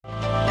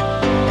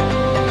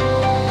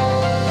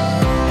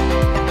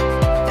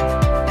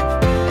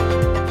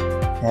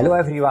Hello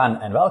everyone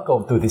and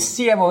welcome to the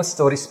CMO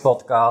Stories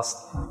podcast,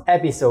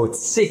 episode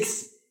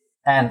 6.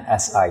 And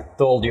as I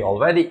told you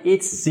already,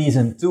 it's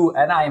season 2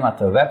 and I'm at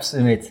the Web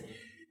Summit.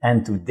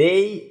 And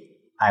today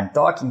I'm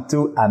talking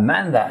to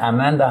Amanda.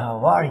 Amanda,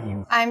 how are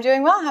you? I'm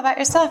doing well. How about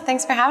yourself?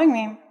 Thanks for having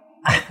me.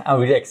 I'm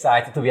really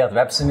excited to be at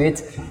Web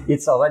Summit.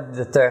 It's already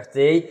the third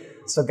day.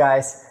 So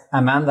guys,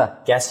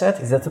 Amanda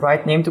Cassatt, is that the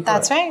right name to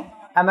That's right.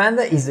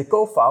 Amanda is the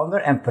co-founder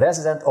and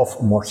president of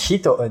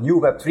Mojito, a new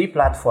Web3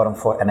 platform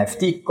for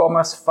NFT,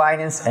 commerce,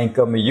 finance, and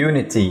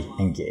community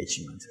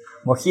engagement.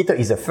 Mojito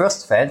is the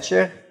first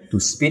venture to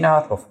spin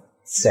out of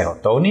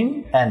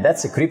Serotonin, and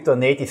that's a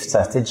crypto-native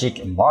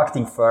strategic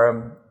marketing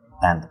firm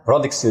and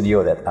product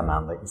studio that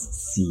Amanda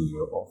is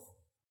CEO of.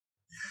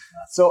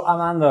 So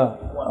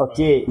Amanda,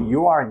 okay,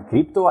 you are in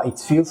crypto. It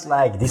feels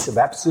like this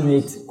Web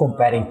Summit,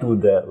 comparing to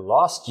the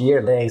last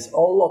year, there is a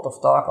lot of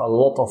talk, a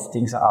lot of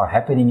things are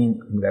happening in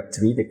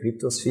Web3, the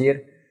crypto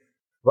sphere.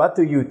 What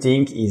do you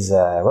think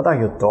what are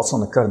your thoughts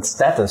on the current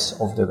status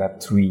of the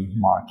Web3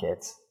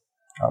 market?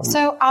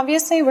 So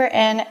obviously we're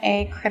in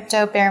a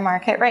crypto bear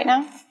market right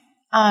now.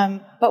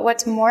 But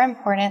what's more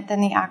important than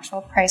the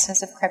actual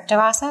prices of crypto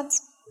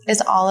assets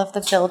is all of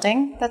the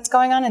building that's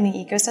going on in the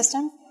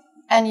ecosystem.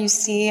 And you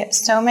see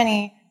so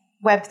many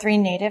Web3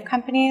 native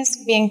companies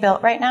being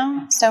built right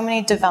now, so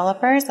many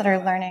developers that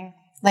are learning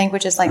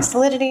languages like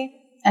Solidity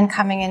and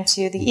coming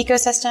into the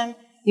ecosystem.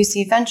 You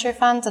see venture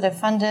funds that have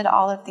funded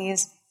all of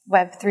these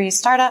Web3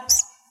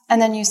 startups.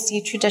 And then you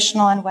see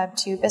traditional and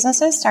Web2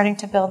 businesses starting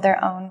to build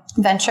their own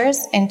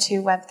ventures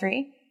into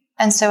Web3.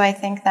 And so I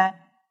think that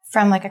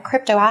from like a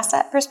crypto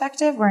asset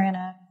perspective, we're in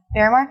a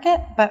bear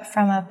market, but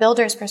from a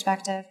builder's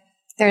perspective,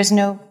 there's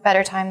no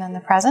better time than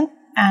the present.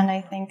 And I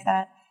think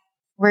that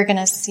we're going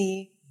to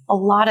see a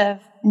lot of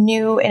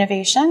new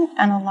innovation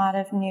and a lot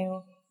of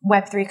new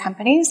Web3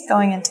 companies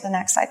going into the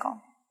next cycle.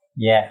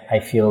 Yeah,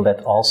 I feel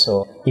that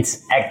also.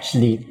 It's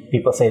actually,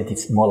 people say that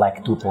it's more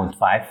like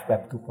 2.5,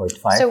 Web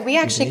 2.5. So we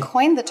actually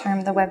coined the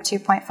term the Web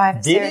 2.5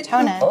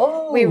 serotonin.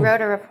 Oh. We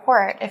wrote a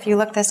report. If you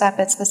look this up,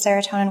 it's the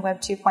Serotonin Web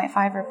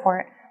 2.5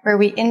 report, where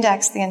we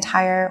indexed the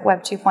entire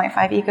Web 2.5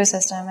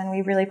 ecosystem, and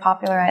we really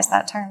popularized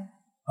that term.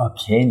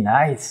 Okay,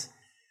 nice.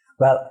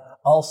 Well,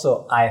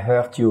 also, I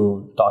heard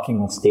you talking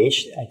on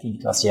stage, I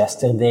think it was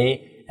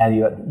yesterday, and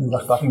you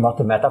were talking about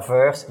the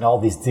metaverse and all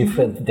these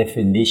different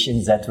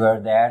definitions that were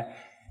there.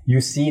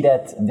 You see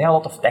that there are a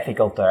lot of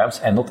technical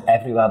terms and not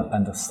everyone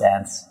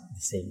understands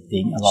the same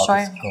thing about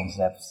these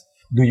concepts.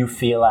 Do you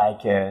feel like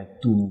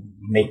to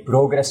make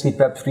progress with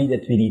Web3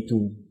 that we need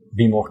to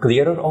be more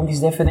clearer on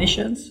these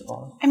definitions?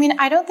 Or? I mean,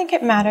 I don't think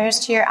it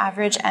matters to your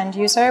average end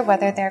user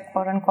whether they're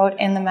quote-unquote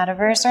in the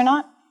metaverse or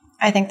not.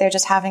 I think they're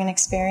just having an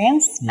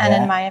experience. Yeah. And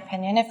in my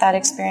opinion, if that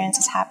experience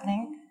is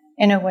happening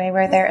in a way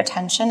where their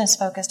attention is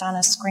focused on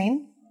a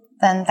screen,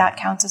 then that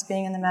counts as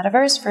being in the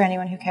metaverse for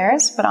anyone who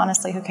cares. But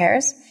honestly, who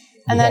cares?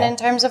 And then in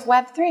terms of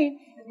Web3,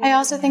 I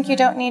also think you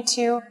don't need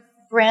to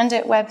brand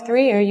it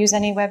Web3 or use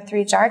any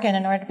Web3 jargon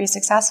in order to be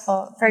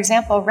successful. For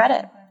example,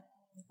 Reddit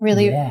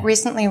really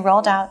recently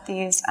rolled out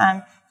these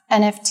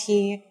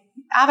NFT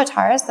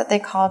avatars that they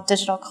called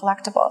digital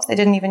collectibles. They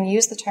didn't even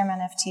use the term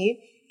NFT.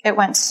 It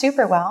went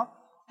super well.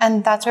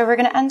 And that's where we're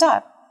going to end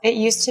up. It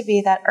used to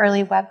be that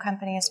early web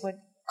companies would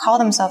call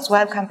themselves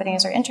web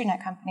companies or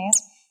internet companies,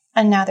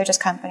 and now they're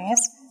just companies.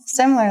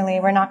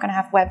 Similarly, we're not going to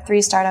have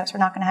Web3 startups. We're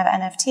not going to have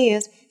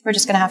NFTs. We're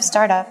just going to have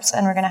startups,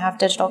 and we're going to have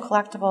digital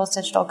collectibles,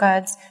 digital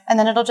goods, and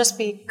then it'll just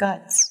be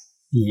goods.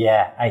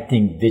 Yeah, I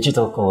think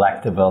digital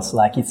collectibles,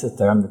 like it's a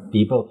term that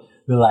people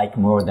will like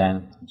more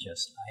than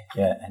just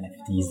like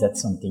NFTs.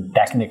 That's something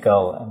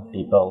technical, and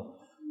people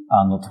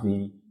are not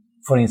really.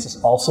 For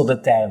instance, also the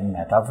term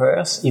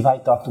metaverse. If I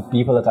talk to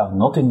people that are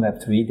not in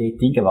Web3, they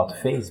think about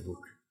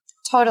Facebook.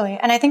 Totally.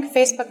 And I think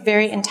Facebook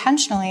very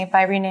intentionally,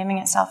 by renaming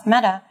itself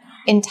Meta,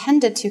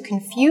 intended to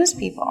confuse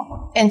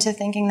people into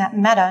thinking that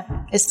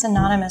Meta is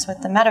synonymous with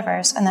the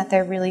metaverse and that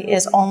there really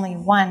is only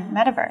one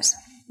metaverse,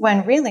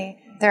 when really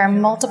there are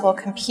multiple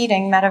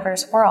competing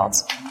metaverse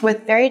worlds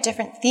with very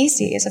different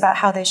theses about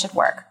how they should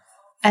work.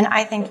 And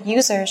I think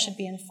users should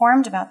be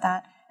informed about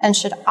that and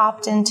should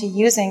opt into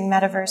using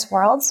metaverse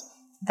worlds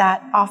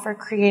that offer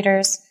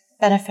creators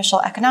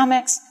beneficial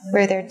economics,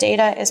 where their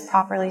data is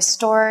properly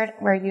stored,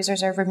 where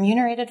users are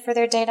remunerated for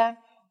their data.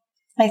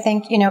 I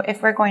think,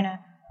 if we're going to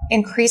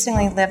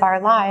increasingly live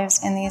our lives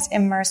in these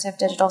immersive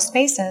digital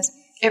spaces,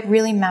 it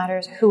really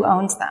matters who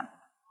owns them.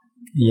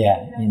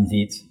 Yeah,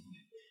 indeed.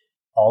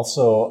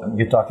 Also,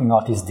 you're talking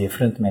about these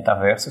different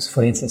metaverses.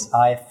 For instance,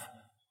 I've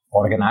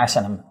organized,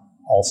 and I'm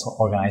also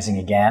organizing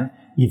again,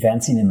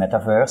 events in the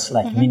metaverse,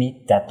 like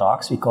mini TED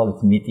Talks. We call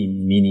it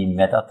mini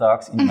meta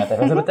talks in the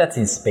metaverse, but that's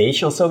in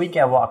spatial, so we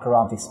can walk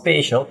around in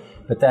spatial.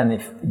 But then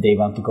if they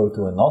want to go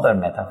to another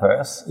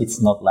metaverse,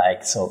 it's not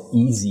like so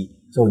easy.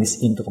 So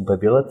this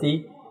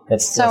interoperability,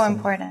 that's so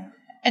important.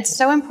 It's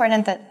so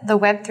important that the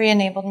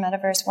Web3-enabled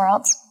metaverse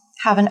worlds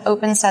have an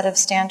open set of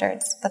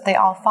standards that they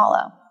all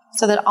follow,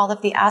 so that all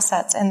of the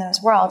assets in those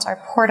worlds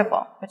are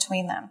portable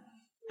between them.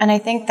 And I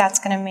think that's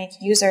going to make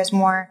users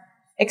more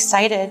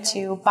excited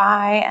to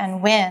buy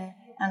and win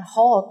and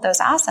hold those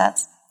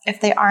assets if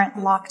they aren't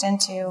locked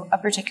into a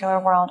particular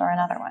world or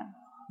another one.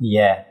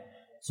 Yeah.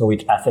 So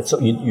with assets, so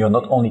you're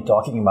not only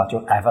talking about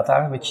your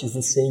avatar, which is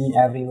the same in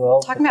every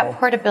world. Talking about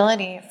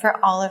portability for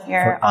all of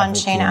your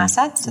on-chain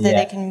assets so that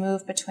they can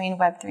move between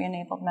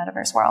Web3-enabled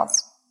metaverse worlds.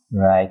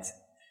 Right.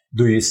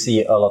 Do you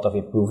see a lot of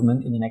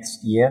improvement in the next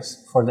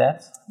years for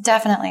that?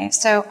 Definitely.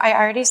 So I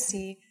already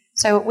see.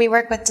 So we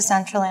work with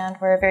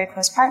Decentraland. We're very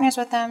close partners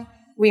with them.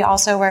 We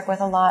also work with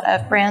a lot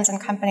of brands and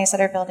companies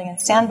that are building in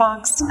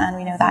Sandbox, and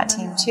we know that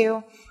team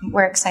too.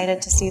 We're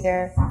excited to see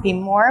there be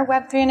more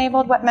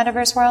Web3-enabled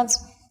metaverse worlds.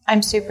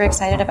 I'm super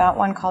excited about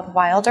one called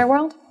Wilder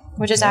World,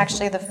 which is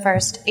actually the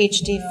first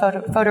HD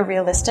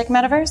photorealistic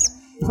metaverse,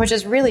 which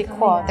is really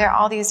cool. There are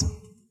all these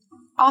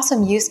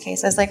awesome use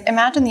cases. Like,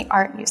 imagine the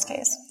art use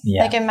case.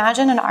 Yeah. Like,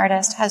 imagine an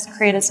artist has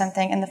created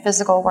something in the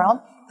physical world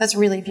that's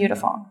really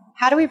beautiful.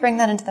 How do we bring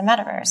that into the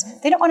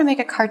metaverse? They don't want to make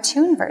a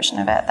cartoon version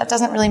of it. That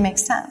doesn't really make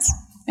sense.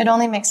 It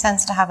only makes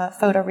sense to have a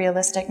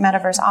photorealistic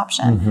metaverse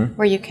option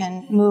where you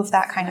can move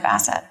that kind of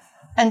asset.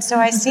 And so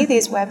I see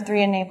these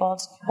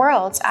Web3-enabled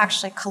worlds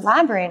actually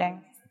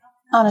collaborating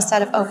on a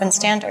set of open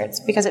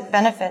standards because it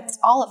benefits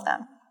all of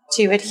them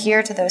to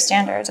adhere to those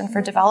standards and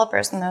for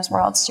developers in those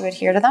worlds to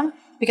adhere to them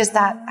because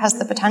that has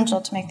the potential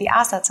to make the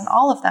assets in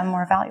all of them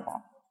more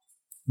valuable.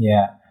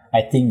 Yeah,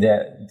 I think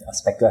the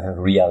aspect of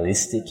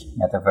realistic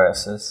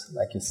metaverses,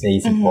 like you say,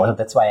 is important.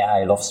 That's why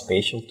I love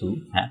spatial too.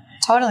 Huh?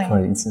 Totally.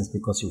 For instance,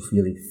 because you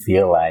really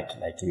feel like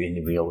you're in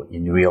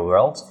the real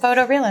world.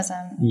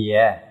 Photorealism.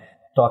 Yeah.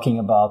 Talking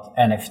about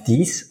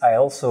NFTs, I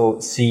also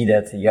see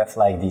that you have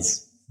like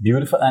these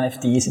beautiful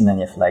NFTs and then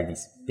you have like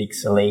these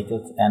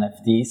pixelated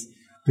NFTs.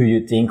 Do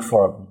you think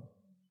for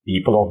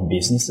people or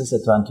businesses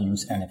that want to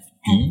use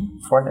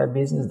NFT for their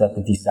business that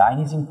the design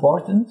is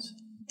important?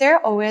 There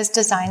are always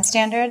design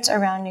standards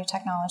around new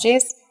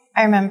technologies.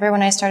 I remember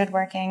when I started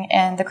working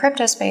in the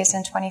crypto space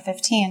in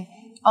 2015,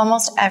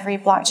 almost every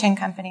blockchain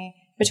company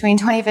between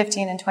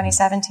 2015 and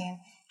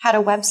 2017 had a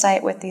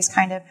website with these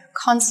kind of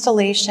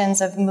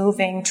constellations of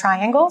moving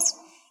triangles.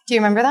 Do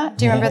you remember that?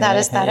 Do you remember that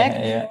aesthetic?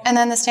 Yeah. And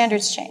then the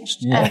standards changed.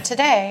 Yeah. And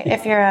today,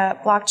 if you're a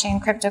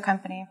blockchain crypto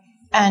company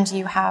and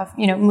you have,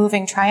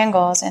 moving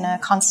triangles in a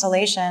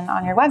constellation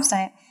on your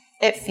website,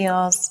 it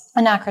feels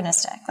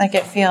anachronistic. Like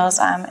it feels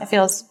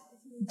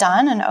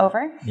done and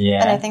over.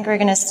 Yeah. And I think we're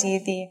going to see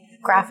the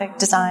graphic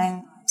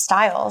design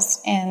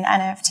styles in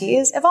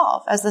NFTs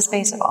evolve as the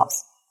space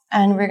evolves.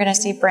 And we're going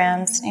to see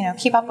brands,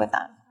 keep up with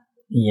that.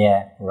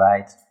 Yeah,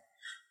 right.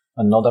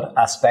 Another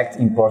aspect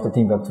important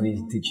in Web3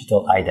 is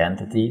digital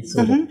identity,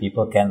 so that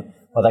people can...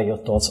 What are your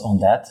thoughts on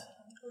that?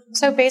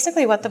 So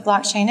basically what the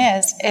blockchain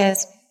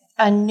is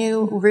a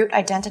new root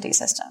identity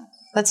system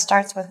that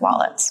starts with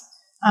wallets.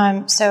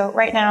 So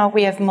right now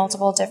we have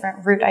multiple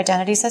different root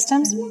identity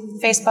systems.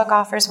 Facebook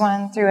offers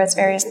one through its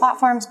various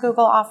platforms.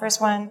 Google offers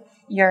one.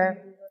 Your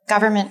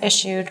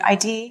government-issued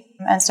ID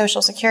and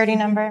social security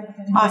number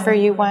offer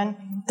you one.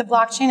 The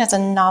blockchain is a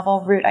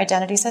novel root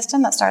identity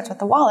system that starts with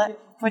the wallet,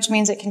 which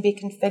means it can be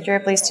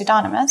configurably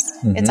pseudonymous.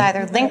 It's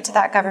either linked to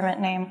that government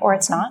name or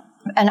it's not.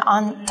 And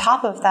on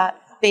top of that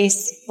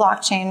base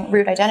blockchain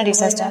root identity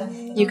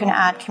system, you can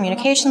add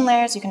communication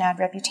layers, you can add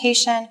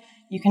reputation,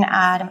 you can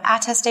add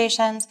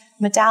attestations,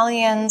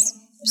 medallions,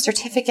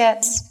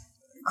 certificates,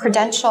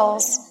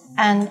 credentials,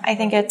 and I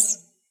think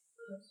it's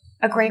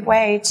a great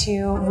way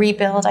to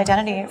rebuild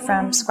identity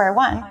from square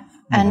one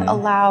and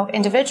allow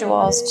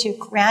individuals to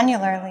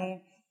granularly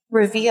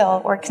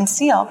reveal or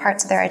conceal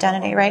parts of their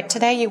identity, right?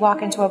 Today you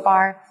walk into a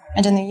bar,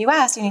 and in the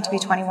US you need to be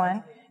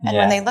 21. And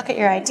when they look at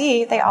your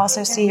ID, they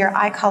also see your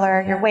eye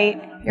color, your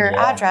weight, your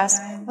address.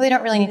 Well, they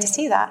don't really need to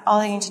see that. All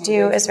they need to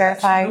do is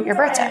verify your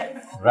birthday.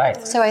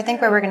 Right. So I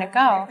think where we're going to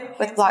go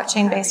with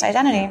blockchain-based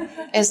identity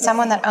is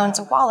someone that owns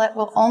a wallet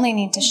will only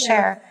need to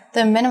share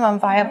the minimum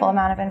viable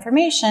amount of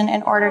information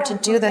in order to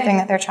do the thing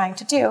that they're trying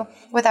to do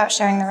without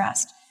sharing the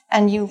rest.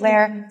 And you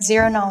layer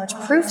zero-knowledge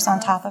proofs on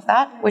top of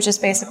that, which is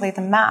basically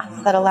the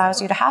math that allows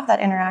you to have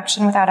that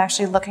interaction without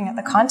actually looking at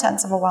the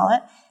contents of a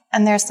wallet.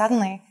 And there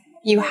suddenly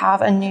you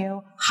have a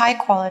new,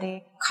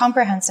 high-quality,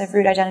 comprehensive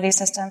root identity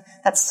system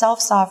that's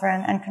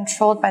self-sovereign and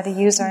controlled by the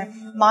user,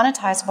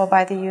 monetizable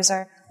by the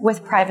user,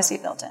 with privacy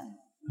built in.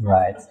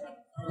 Right.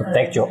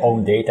 Protect your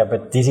own data,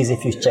 but this is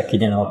if you check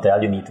in a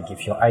hotel, you need to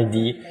give your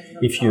ID.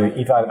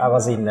 If I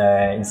was in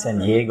San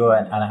Diego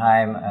and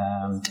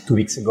Anaheim 2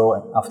 weeks ago,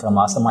 and after a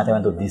mastermind, I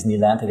went to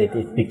Disneyland and they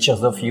take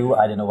pictures of you.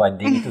 I don't know why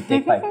they need to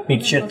take my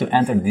picture to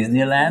enter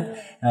Disneyland.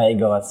 I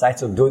go outside.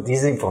 So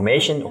this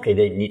information, okay,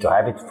 they need to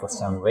have it for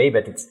some way,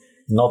 but it's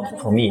not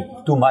for me.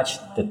 Too much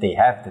that they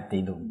have that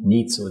they don't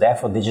need. So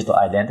therefore, digital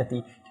identity,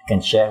 you can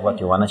share what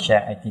you want to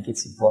share. I think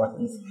it's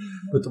important.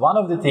 But one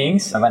of the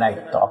things when I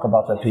talk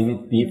about that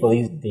with people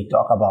is they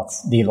talk about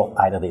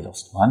either they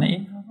lost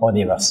money or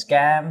they were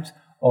scammed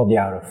or they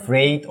are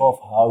afraid of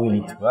how will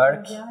it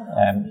work.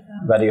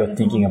 Whether you're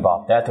thinking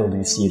about that or do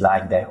you see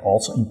like there are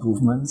also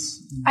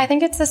improvements? I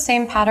think it's the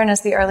same pattern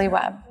as the early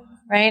web,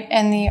 right?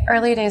 In the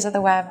early days of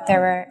the web, there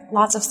were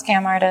lots of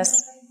scam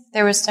artists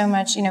there was so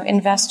much,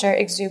 investor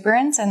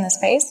exuberance in the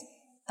space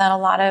that a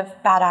lot of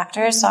bad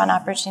actors saw an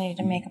opportunity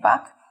to make a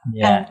buck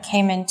and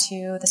came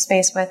into the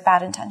space with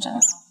bad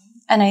intentions.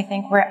 And I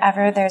think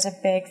wherever there's a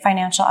big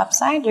financial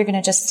upside, you're going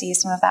to just see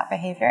some of that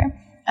behavior.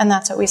 And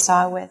that's what we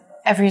saw with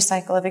every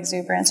cycle of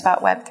exuberance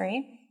about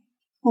Web3.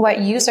 What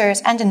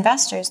users and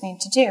investors need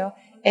to do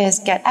is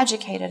get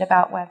educated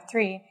about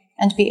Web3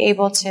 and be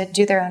able to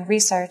do their own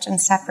research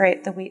and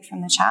separate the wheat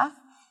from the chaff.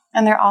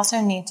 And there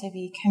also need to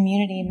be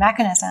community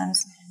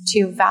mechanisms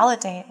to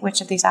validate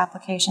which of these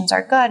applications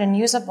are good and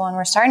usable, and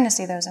we're starting to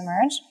see those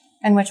emerge,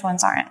 and which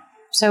ones aren't.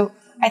 So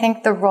I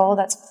think the role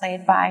that's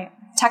played by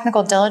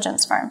technical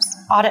diligence firms,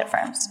 audit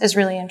firms, is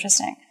really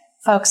interesting.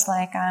 Folks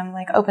like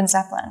Open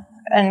Zeppelin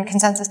and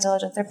Consensus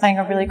Diligence, they're playing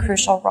a really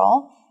crucial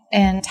role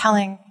in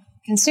telling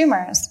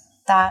consumers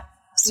that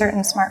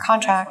certain smart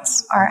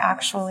contracts are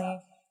actually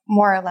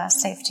more or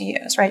less safe to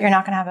use, right? You're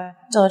not going to have a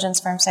diligence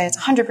firm say it's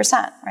 100%,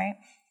 right?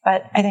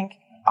 But I think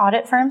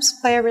audit firms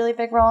play a really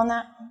big role in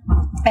that.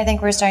 I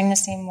think we're starting to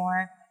see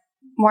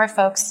more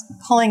folks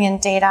pulling in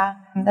data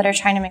that are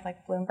trying to make like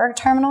Bloomberg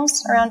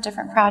terminals around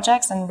different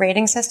projects and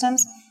rating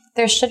systems.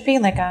 There should be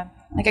like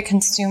a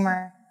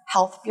consumer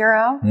health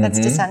bureau that's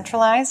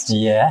decentralized,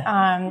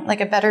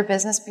 like a Better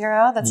Business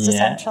Bureau that's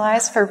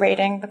decentralized for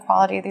rating the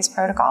quality of these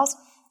protocols.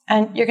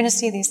 And you're going to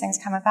see these things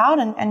come about,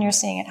 and you're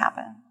seeing it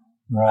happen.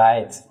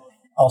 Right.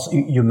 Also,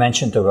 you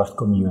mentioned the word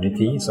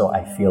community, so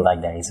I feel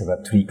like there is a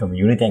Web3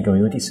 community, and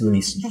community is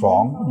really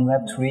strong in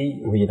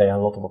Web3, where there are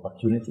a lot of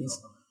opportunities.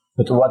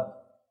 But what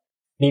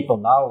people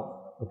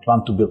now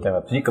want to build a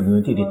Web3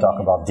 community, they talk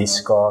about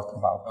Discord,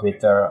 about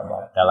Twitter,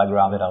 about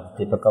Telegram, that are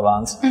the typical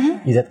ones.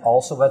 Is that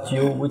also what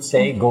you would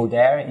say, go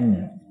there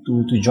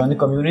to join the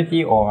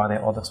community, or are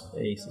there other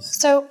spaces?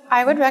 So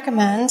I would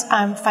recommend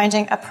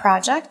finding a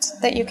project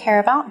that you care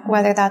about,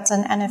 whether that's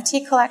an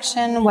NFT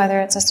collection,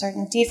 whether it's a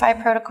certain DeFi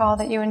protocol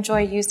that you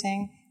enjoy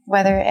using,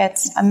 whether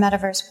it's a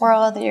metaverse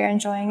world that you're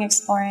enjoying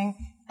exploring,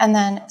 and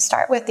then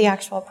start with the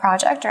actual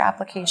project or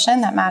application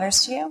that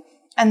matters to you,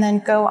 and then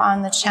go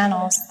on the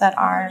channels that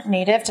are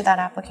native to that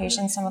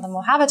application. Some of them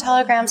will have a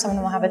Telegram, some of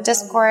them will have a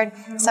Discord,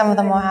 some of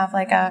them will have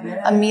like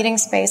a meeting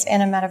space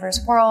in a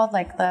metaverse world,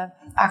 like the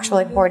actual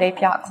like Bored Ape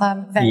Yacht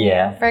Club venue,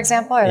 for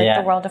example, or like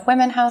the World of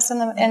Women house in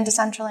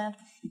Decentraland.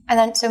 And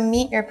then so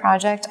meet your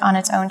project on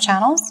its own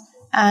channels,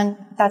 and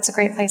that's a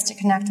great place to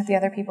connect with the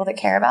other people that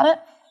care about it.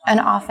 And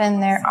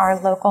often there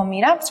are local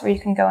meetups where you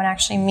can go and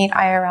actually meet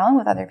IRL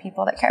with other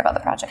people that care about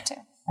the project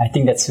too. I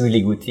think that's a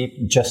really good tip.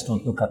 Just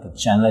don't look at the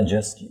channel,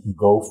 just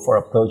go for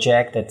a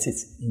project that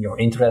sits in your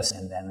interest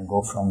and then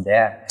go from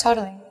there.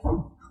 Totally.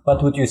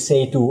 What would you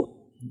say to,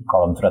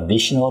 call them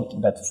traditional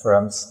web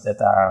firms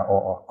that are,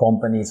 or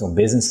companies or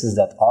businesses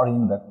that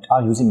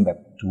are using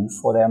Web2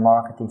 for their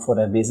marketing, for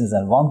their business,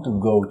 and want to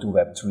go to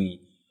Web3?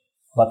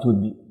 What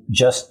would be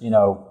just,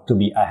 to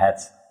be ahead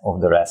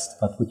of the rest?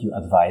 What would you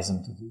advise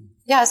them to do?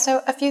 Yeah,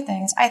 so a few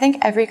things. I think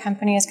every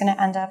company is going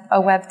to end up a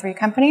Web3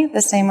 company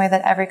the same way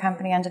that every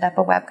company ended up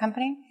a web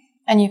company.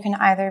 And you can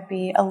either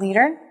be a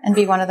leader and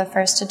be one of the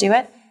first to do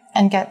it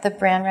and get the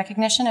brand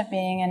recognition of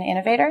being an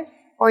innovator,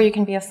 or you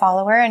can be a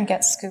follower and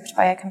get scooped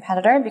by a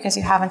competitor because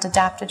you haven't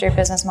adapted your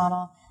business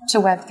model to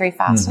Web3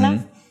 fast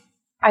enough.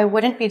 I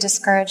wouldn't be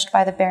discouraged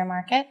by the bear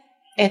market.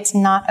 It's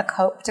not a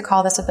cope to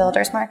call this a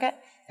builder's market.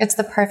 It's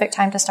the perfect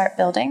time to start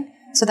building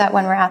so that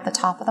when we're at the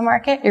top of the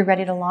market, you're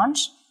ready to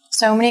launch.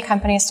 So many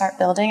companies start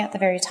building at the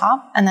very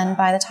top, and then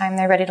by the time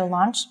they're ready to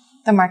launch,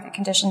 the market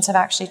conditions have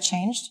actually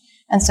changed.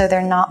 And so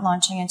they're not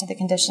launching into the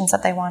conditions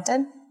that they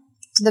wanted.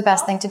 So the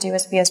best thing to do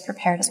is be as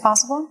prepared as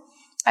possible.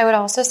 I would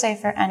also say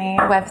for any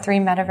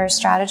Web3 metaverse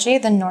strategy,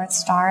 the North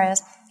Star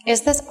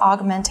is this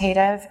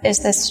augmentative? Is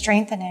this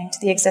strengthening to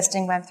the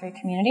existing Web3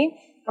 community?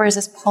 Or is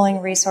this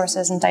pulling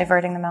resources and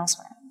diverting them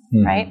elsewhere,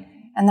 right?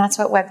 And that's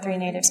what Web3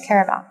 natives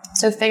care about.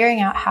 So figuring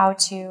out how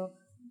to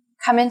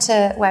come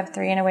into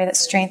Web3 in a way that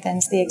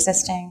strengthens the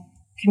existing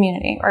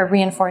community or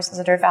reinforces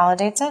it or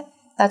validates it,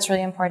 that's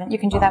really important. You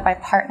can do that by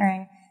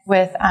partnering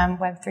with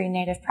Web3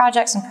 native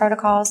projects and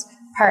protocols,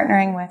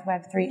 partnering with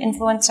Web3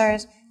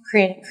 influencers,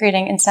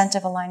 creating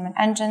incentive alignment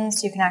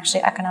engines. You can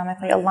actually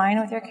economically align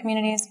with your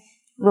communities,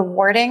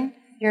 rewarding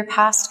your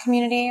past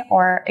community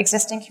or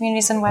existing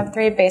communities in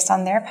Web3 based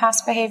on their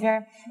past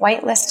behavior.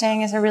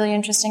 Whitelisting is a really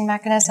interesting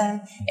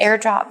mechanism,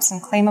 airdrops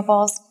and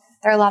claimables.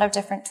 There are a lot of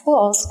different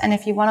tools, and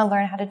if you want to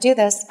learn how to do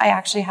this, I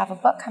actually have a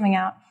book coming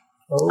out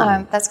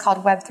that's called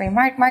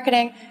Web3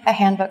 Marketing, a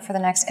handbook for the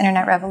next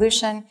internet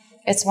revolution.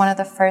 It's one of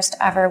the first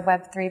ever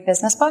Web3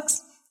 business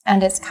books,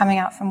 and it's coming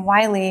out from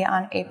Wiley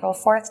on April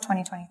 4th,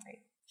 2023.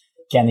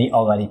 Can we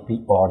already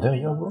pre-order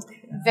your book?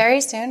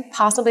 Very soon,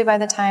 possibly by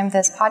the time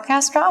this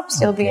podcast drops,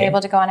 you'll be able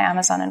to go on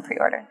Amazon and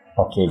pre-order.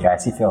 Okay,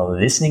 guys, if you're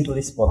listening to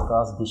this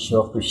podcast, be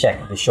sure to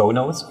check the show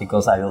notes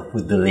because I will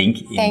put the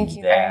link in there. Thank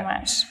you very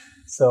much.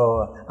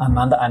 So,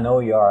 Amanda, I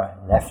know you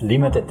have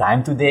limited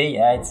time today. You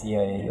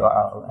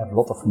have a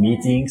lot of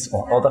meetings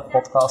or other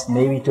podcasts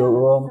maybe to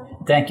run.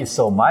 Thank you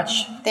so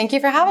much. Thank you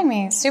for having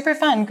me. Super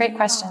fun. Great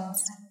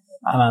questions.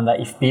 Amanda,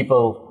 if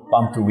people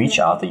want to reach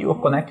out to you or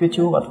connect with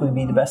you, what would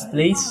be the best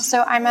place?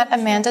 So I'm at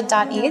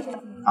amanda.eth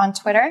on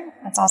Twitter.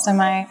 That's also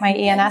my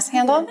ENS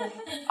handle.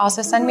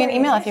 Also send me an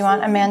email if you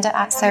want,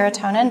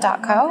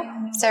 amanda@serotonin.co.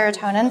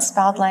 Serotonin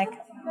spelled like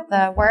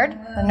the word,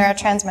 the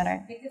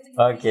neurotransmitter.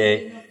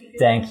 Okay.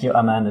 Thank you,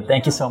 Amanda.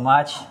 Thank you so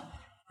much.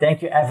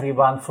 Thank you,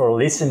 everyone, for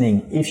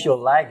listening. If you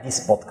like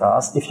this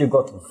podcast, if you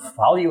got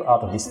value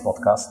out of this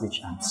podcast,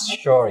 which I'm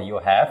sure you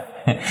have,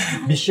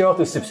 be sure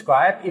to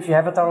subscribe if you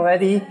haven't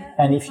already.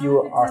 And if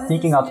you are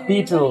thinking of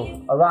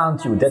people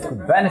around you that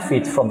could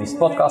benefit from this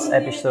podcast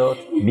episode,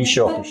 be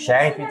sure to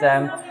share it with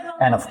them.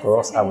 And of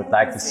course, I would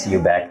like to see you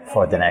back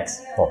for the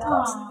next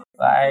podcast.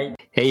 Bye.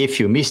 Hey, if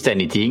you missed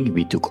anything,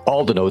 we took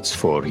all the notes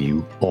for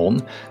you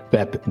on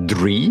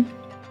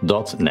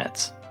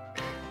web3.net.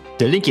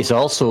 The link is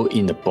also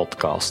in the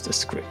podcast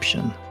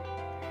description.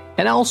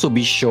 And also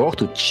be sure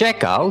to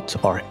check out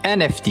our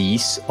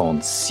NFTs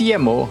on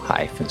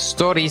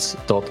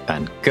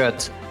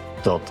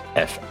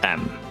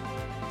cmo-stories.uncut.fm.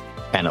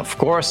 And of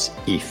course,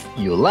 if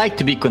you like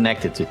to be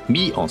connected with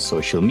me on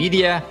social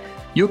media,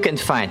 you can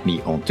find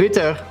me on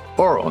Twitter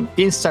or on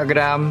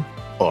Instagram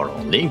or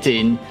on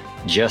LinkedIn.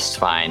 Just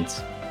find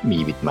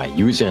me with my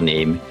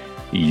username,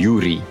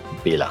 Yuri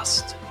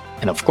Belast.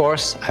 And of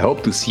course, I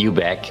hope to see you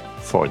back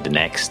for the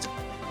next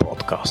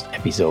podcast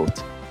episode.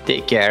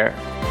 Take care.